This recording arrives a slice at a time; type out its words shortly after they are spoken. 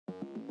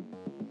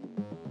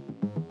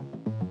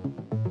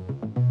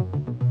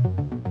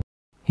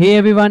Hey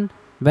everyone,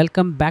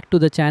 welcome back to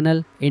the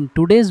channel. In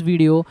today's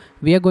video,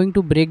 we are going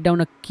to break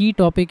down a key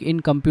topic in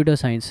computer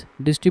science,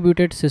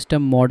 distributed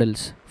system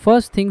models.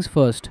 First things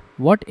first,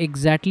 what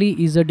exactly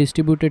is a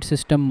distributed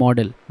system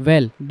model?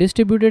 Well,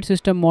 distributed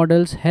system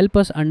models help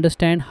us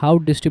understand how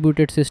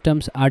distributed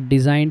systems are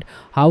designed,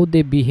 how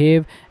they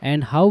behave,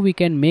 and how we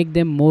can make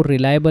them more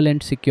reliable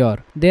and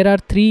secure. There are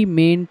three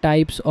main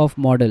types of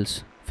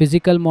models: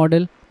 physical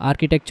model,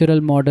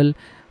 architectural model,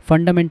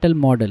 fundamental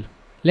model.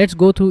 Let's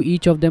go through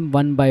each of them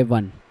one by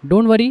one.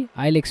 Don't worry,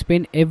 I'll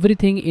explain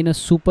everything in a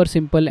super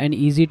simple and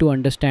easy to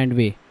understand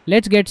way.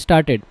 Let's get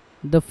started.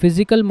 The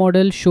physical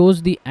model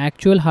shows the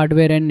actual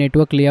hardware and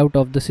network layout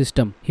of the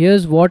system.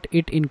 Here's what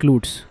it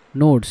includes.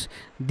 Nodes.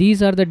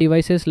 These are the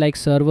devices like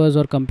servers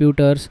or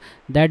computers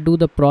that do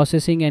the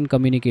processing and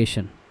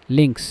communication.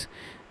 Links.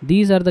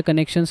 These are the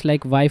connections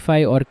like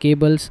Wi-Fi or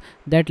cables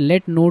that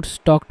let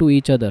nodes talk to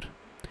each other.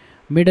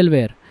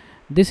 Middleware.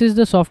 This is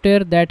the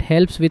software that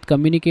helps with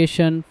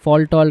communication,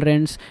 fault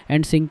tolerance,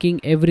 and syncing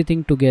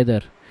everything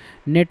together.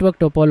 Network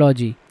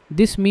topology.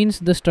 This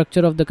means the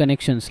structure of the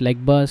connections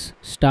like bus,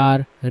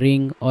 star,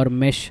 ring, or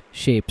mesh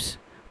shapes.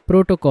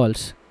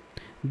 Protocols.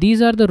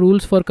 These are the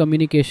rules for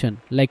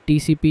communication like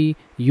TCP,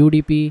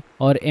 UDP,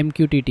 or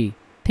MQTT.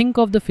 Think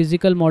of the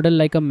physical model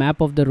like a map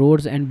of the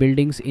roads and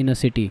buildings in a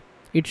city.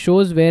 It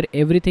shows where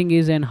everything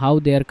is and how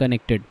they are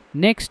connected.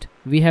 Next,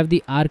 we have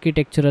the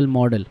architectural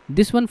model.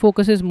 This one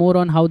focuses more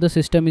on how the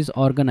system is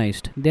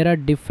organized. There are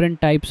different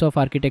types of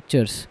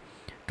architectures.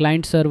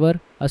 Client server.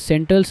 A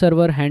central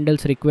server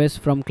handles requests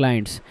from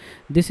clients.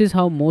 This is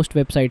how most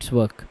websites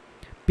work.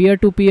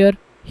 Peer-to-peer.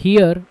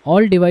 Here,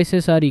 all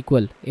devices are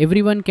equal.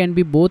 Everyone can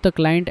be both a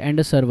client and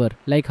a server,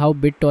 like how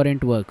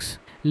BitTorrent works.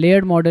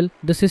 Layered model.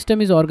 The system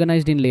is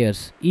organized in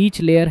layers.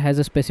 Each layer has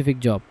a specific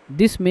job.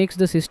 This makes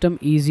the system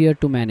easier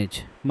to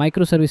manage.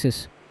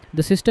 Microservices.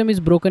 The system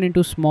is broken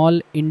into small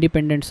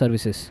independent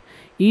services.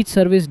 Each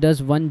service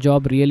does one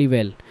job really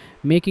well,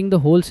 making the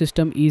whole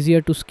system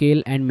easier to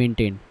scale and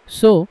maintain.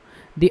 So,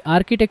 the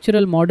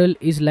architectural model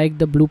is like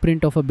the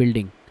blueprint of a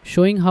building,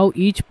 showing how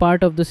each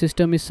part of the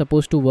system is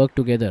supposed to work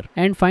together.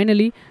 And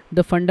finally,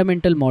 the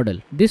fundamental model.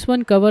 This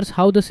one covers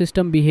how the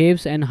system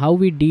behaves and how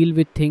we deal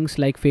with things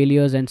like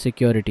failures and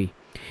security.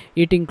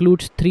 It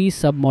includes three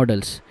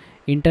submodels.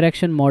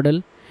 Interaction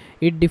model.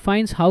 It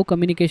defines how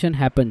communication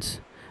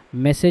happens.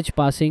 Message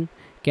passing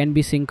can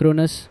be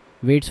synchronous,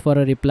 waits for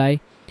a reply,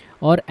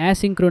 or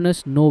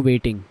asynchronous, no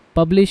waiting.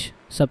 Publish,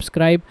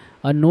 subscribe.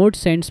 A node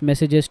sends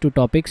messages to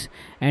topics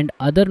and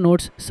other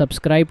nodes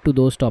subscribe to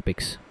those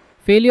topics.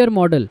 Failure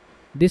model.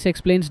 This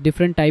explains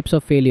different types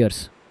of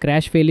failures.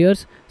 Crash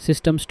failures,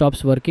 system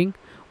stops working.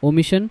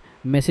 Omission,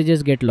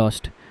 messages get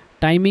lost.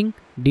 Timing,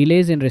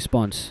 delays in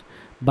response.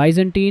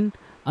 Byzantine,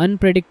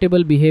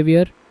 unpredictable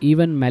behavior,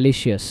 even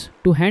malicious.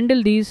 To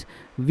handle these,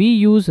 we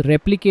use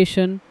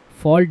replication,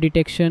 fault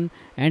detection,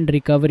 and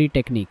recovery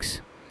techniques.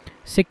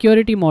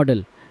 Security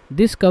model.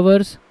 This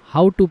covers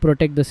how to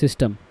protect the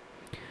system.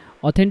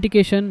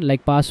 Authentication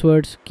like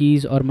passwords,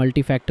 keys, or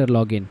multi-factor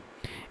login.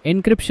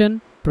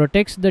 Encryption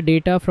protects the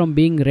data from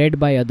being read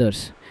by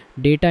others.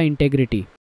 Data integrity.